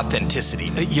about authenticity.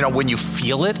 You know, when you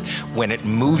feel it, when it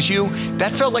moves you,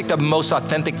 that felt like the most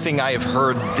authentic thing I have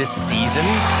heard this season.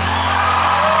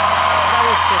 That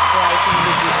was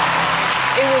surprisingly good.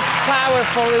 It was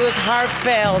powerful, it was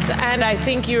heartfelt, and I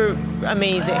think you're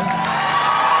amazing.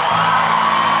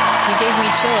 You gave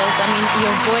me chills. I mean,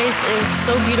 your voice is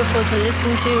so beautiful to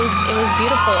listen to. It was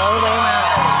beautiful all the way around.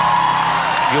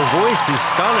 Your voice is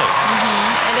stunning.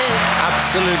 It is.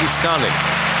 Absolutely stunning.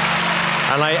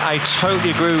 And I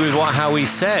totally agree with what Howie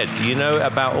said, you know,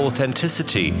 about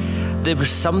authenticity. There was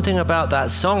something about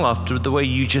that song after the way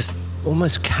you just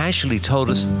almost casually told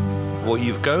us what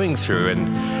you're going through and,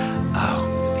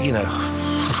 you know.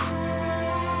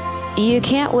 You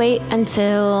can't wait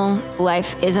until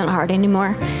life isn't hard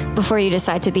anymore before you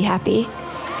decide to be happy.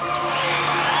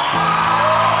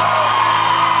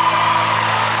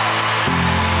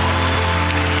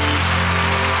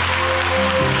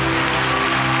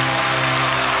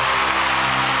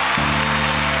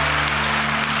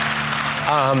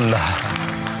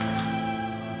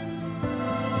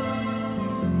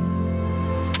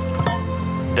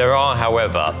 There are,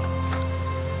 however,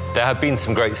 there have been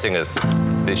some great singers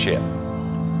this year.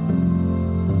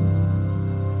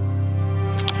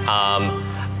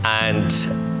 And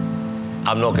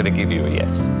I'm not going to give you a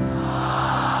yes.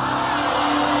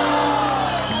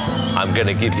 I'm going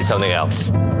to give you something else.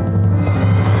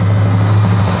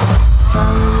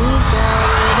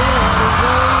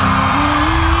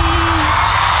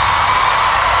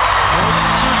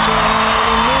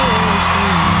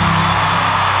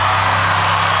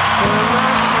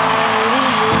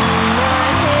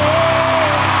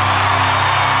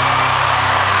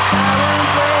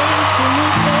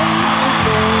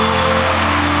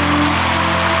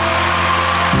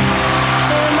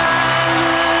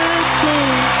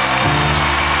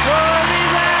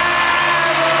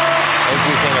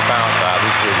 Everything about that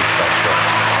was really special.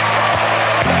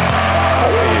 Good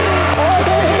for you.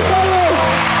 Good for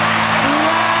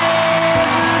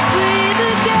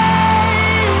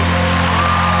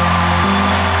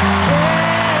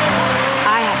I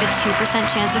have a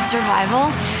 2% chance of survival,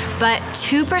 but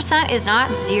 2% is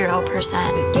not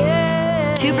 0%.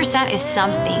 2% is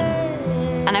something,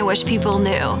 and I wish people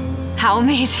knew how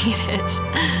amazing it is.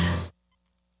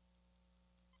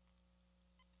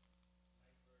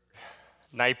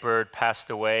 Nightbirde passed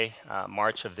away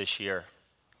March of this year.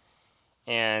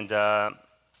 And a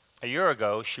year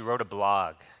ago, she wrote a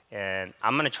blog. And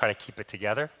I'm going to try to keep it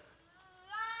together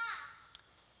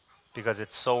because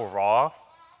it's so raw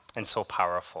and so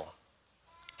powerful.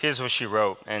 Here's what she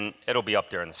wrote, and it'll be up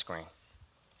there on the screen.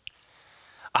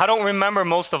 I don't remember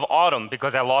most of autumn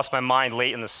because I lost my mind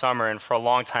late in the summer and for a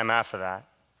long time after that.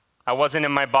 I wasn't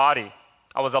in my body.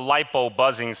 I was a light bulb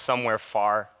buzzing somewhere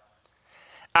far.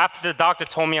 After the doctor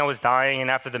told me I was dying and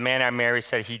after the man I married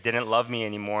said he didn't love me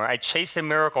anymore, I chased a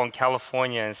miracle in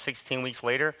California and 16 weeks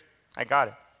later, I got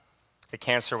it. The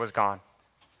cancer was gone.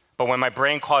 But when my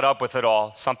brain caught up with it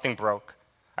all, something broke.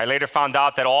 I later found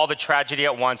out that all the tragedy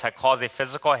at once had caused a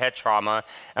physical head trauma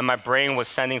and my brain was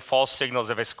sending false signals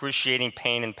of excruciating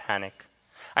pain and panic.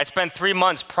 I spent 3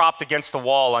 months propped against the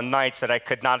wall on nights that I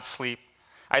could not sleep.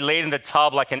 I laid in the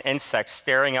tub like an insect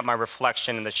staring at my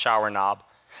reflection in the shower knob.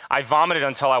 I vomited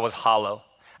until I was hollow.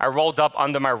 I rolled up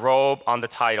under my robe on the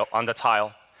tile.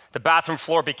 The bathroom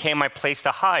floor became my place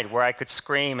to hide, where I could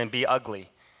scream and be ugly,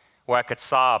 where I could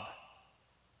sob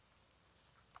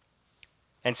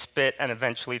and spit and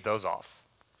eventually doze off.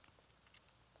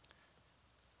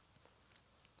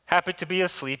 Happy to be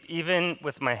asleep, even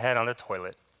with my head on the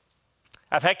toilet.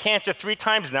 I've had cancer 3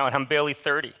 times now, and I'm barely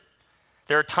 30.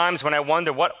 There are times when I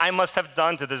wonder what I must have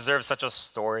done to deserve such a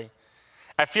story.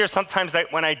 I fear sometimes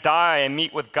that when I die and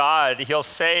meet with God, he'll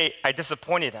say I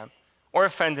disappointed him, or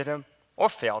offended him, or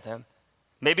failed him.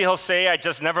 Maybe he'll say I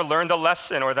just never learned a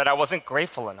lesson, or that I wasn't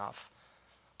grateful enough.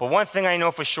 But one thing I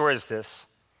know for sure is this: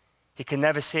 he can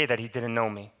never say that he didn't know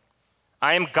me.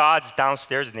 I am God's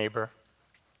downstairs neighbor,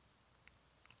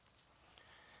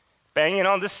 banging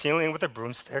on the ceiling with a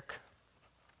broomstick.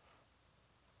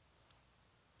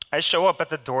 I show up at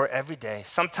the door every day,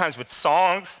 sometimes with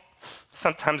songs,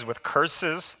 sometimes with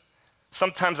curses,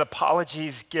 sometimes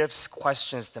apologies, gifts,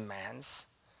 questions, demands.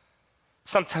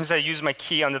 Sometimes I use my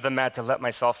key under the mat to let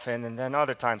myself in, and then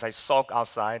other times I sulk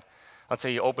outside until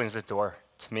he opens the door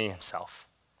to me himself.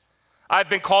 I've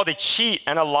been called a cheat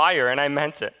and a liar, and I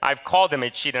meant it. I've called him a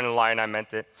cheat and a liar, and I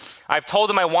meant it. I've told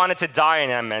him I wanted to die,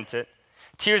 and I meant it.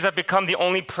 Tears have become the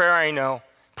only prayer I know.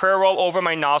 Prayer roll over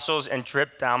my nostrils and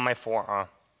drip down my forearm.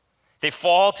 They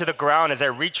fall to the ground as I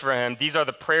reach for him. These are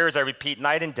the prayers I repeat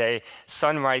night and day,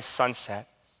 sunrise, sunset.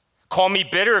 Call me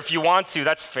bitter if you want to,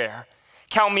 that's fair.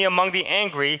 Count me among the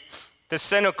angry, the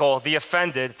cynical, the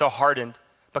offended, the hardened.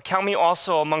 But count me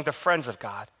also among the friends of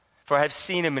God, for I have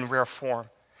seen him in rare form.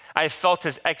 I have felt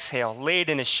his exhale, laid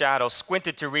in his shadow,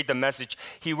 squinted to read the message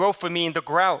he wrote for me in the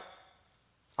grout.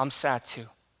 I'm sad too.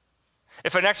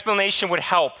 If an explanation would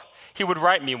help, he would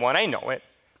write me one, I know it.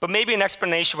 But maybe an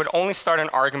explanation would only start an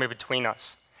argument between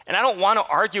us. And I don't want to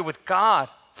argue with God.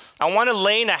 I want to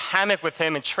lay in a hammock with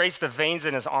him and trace the veins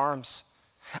in his arms.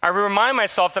 I remind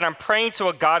myself that I'm praying to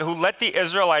a God who let the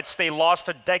Israelites stay lost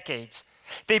for decades.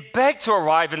 They begged to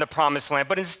arrive in the promised land,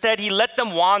 but instead he let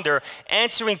them wander,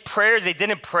 answering prayers they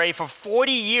didn't pray. For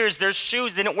 40 years, their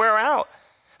shoes didn't wear out.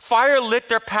 Fire lit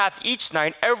their path each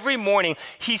night. Every morning,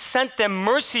 he sent them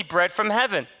mercy bread from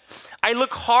heaven. I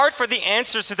look hard for the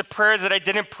answers to the prayers that I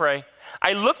didn't pray.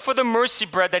 I look for the mercy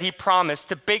bread that he promised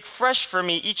to bake fresh for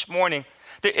me each morning.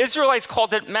 The Israelites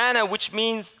called it manna, which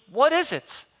means, what is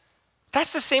it?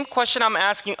 That's the same question I'm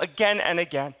asking again and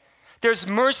again. There's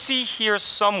mercy here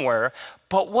somewhere,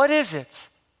 but what is it?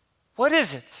 What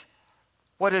is it?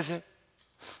 What is it?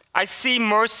 I see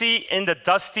mercy in the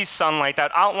dusty sunlight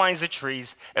that outlines the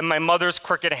trees, in my mother's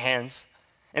crooked hands,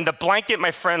 in the blanket my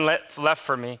friend left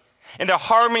for me, in the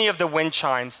harmony of the wind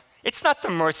chimes. It's not the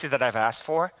mercy that I've asked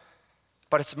for,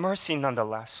 but it's mercy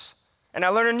nonetheless. And I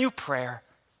learned a new prayer.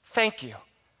 Thank you.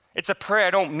 It's a prayer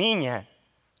I don't mean yet,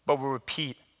 but will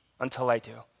repeat until I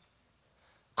do.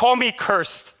 Call me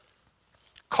cursed.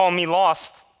 Call me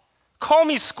lost. Call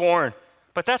me scorned.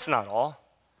 But that's not all.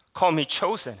 Call me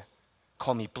chosen.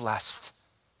 Call me blessed,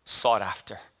 sought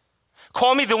after.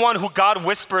 Call me the one who God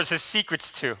whispers his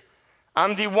secrets to.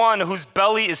 I'm the one whose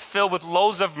belly is filled with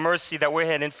loaves of mercy that were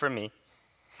hidden for me.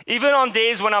 Even on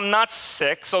days when I'm not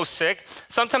sick, so sick,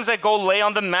 sometimes I go lay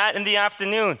on the mat in the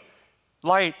afternoon,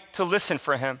 light, to listen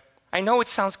for him. I know it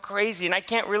sounds crazy and I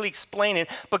can't really explain it,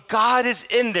 but God is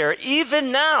in there,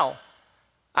 even now.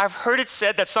 I've heard it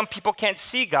said that some people can't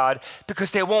see God because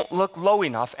they won't look low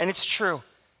enough, and it's true.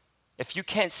 If you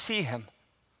can't see him,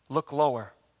 look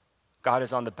lower. God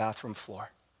is on the bathroom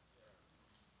floor.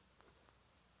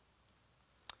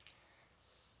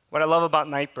 What I love about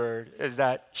Nightbird is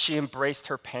that she embraced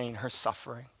her pain, her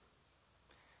suffering.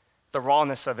 The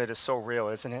rawness of it is so real,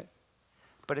 isn't it?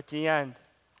 But at the end,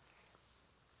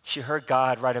 she heard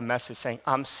God write a message saying,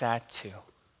 I'm sad too.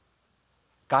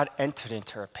 God entered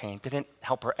into her pain, didn't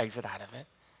help her exit out of it.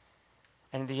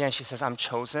 And in the end, she says, I'm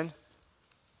chosen,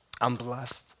 I'm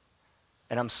blessed,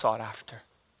 and I'm sought after.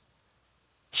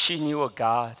 She knew a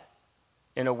God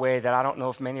in a way that I don't know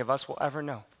if many of us will ever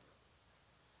know.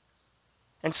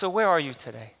 And so where are you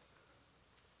today?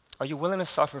 Are you willing to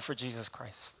suffer for Jesus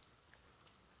Christ?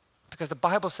 Because the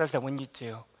Bible says that when you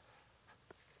do,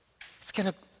 it's going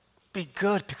to be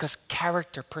good because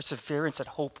character, perseverance, and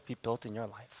hope will be built in your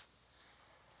life.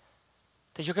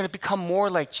 That you're going to become more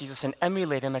like Jesus and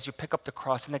emulate him as you pick up the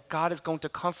cross, and that God is going to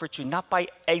comfort you, not by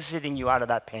exiting you out of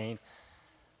that pain,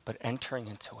 but entering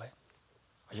into it.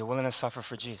 Are you willing to suffer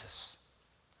for Jesus?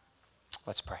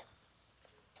 Let's pray.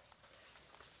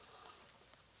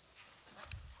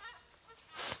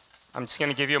 I'm just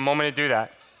going to give you a moment to do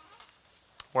that.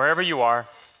 Wherever you are,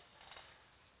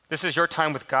 this is your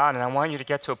time with God, and I want you to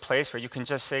get to a place where you can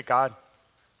just say, God,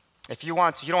 if you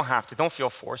want to, you don't have to, don't feel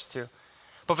forced to.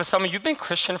 But for some of you, you've been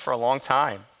Christian for a long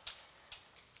time,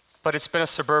 but it's been a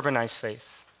suburbanized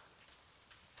faith.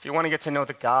 If you want to get to know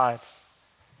the God,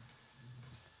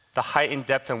 the height and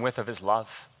depth and width of his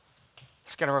love,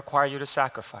 it's going to require you to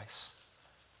sacrifice.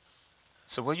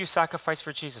 So will you sacrifice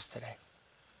for Jesus today?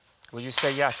 Will you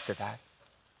say yes to that?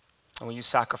 And will you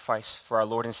sacrifice for our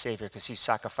Lord and Savior because he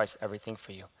sacrificed everything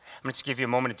for you? I'm going to just give you a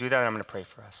moment to do that, and I'm going to pray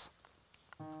for us.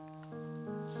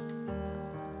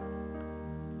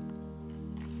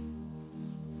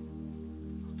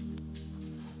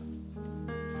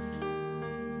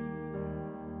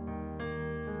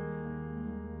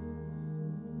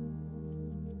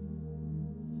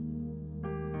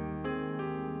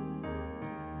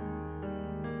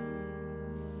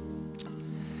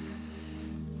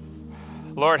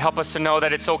 Lord, help us to know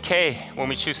that it's okay when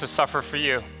we choose to suffer for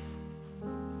you.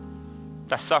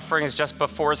 That suffering is just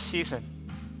before a season.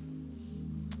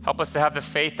 Help us to have the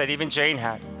faith that even Jane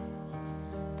had,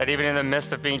 that even in the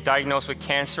midst of being diagnosed with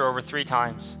cancer over 3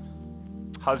 times,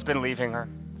 husband leaving her,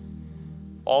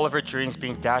 all of her dreams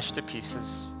being dashed to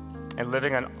pieces, and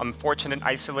living an unfortunate,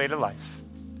 isolated life,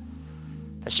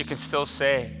 that she can still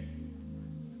say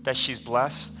that she's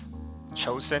blessed,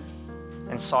 chosen,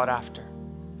 and sought after.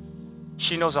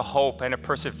 She knows a hope and a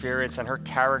perseverance and her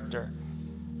character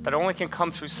that only can come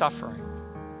through suffering.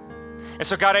 And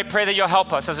so God, I pray that you'll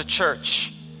help us as a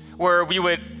church where we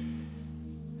would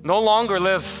no longer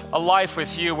live a life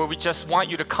with you where we just want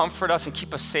you to comfort us and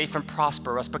keep us safe and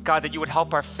prosper us, but God, that you would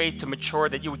help our faith to mature,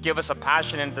 that you would give us a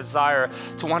passion and desire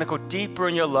to want to go deeper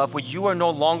in your love, where you are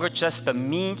no longer just the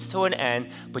means to an end,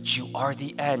 but you are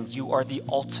the end. You are the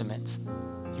ultimate.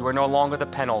 You are no longer the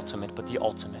penultimate, but the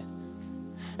ultimate.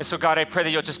 And so God, I pray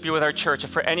that you'll just be with our church.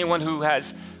 And for anyone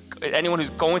who's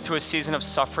going through a season of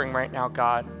suffering right now,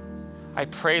 God, I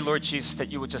pray, Lord Jesus,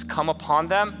 that you would just come upon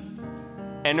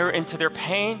them, enter into their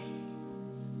pain,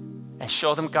 and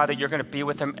show them, God, that you're going to be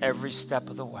with them every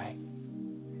step of the way.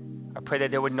 I pray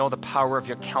that they would know the power of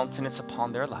your countenance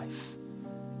upon their life.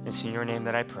 It's in your name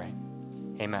that I pray.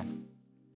 Amen.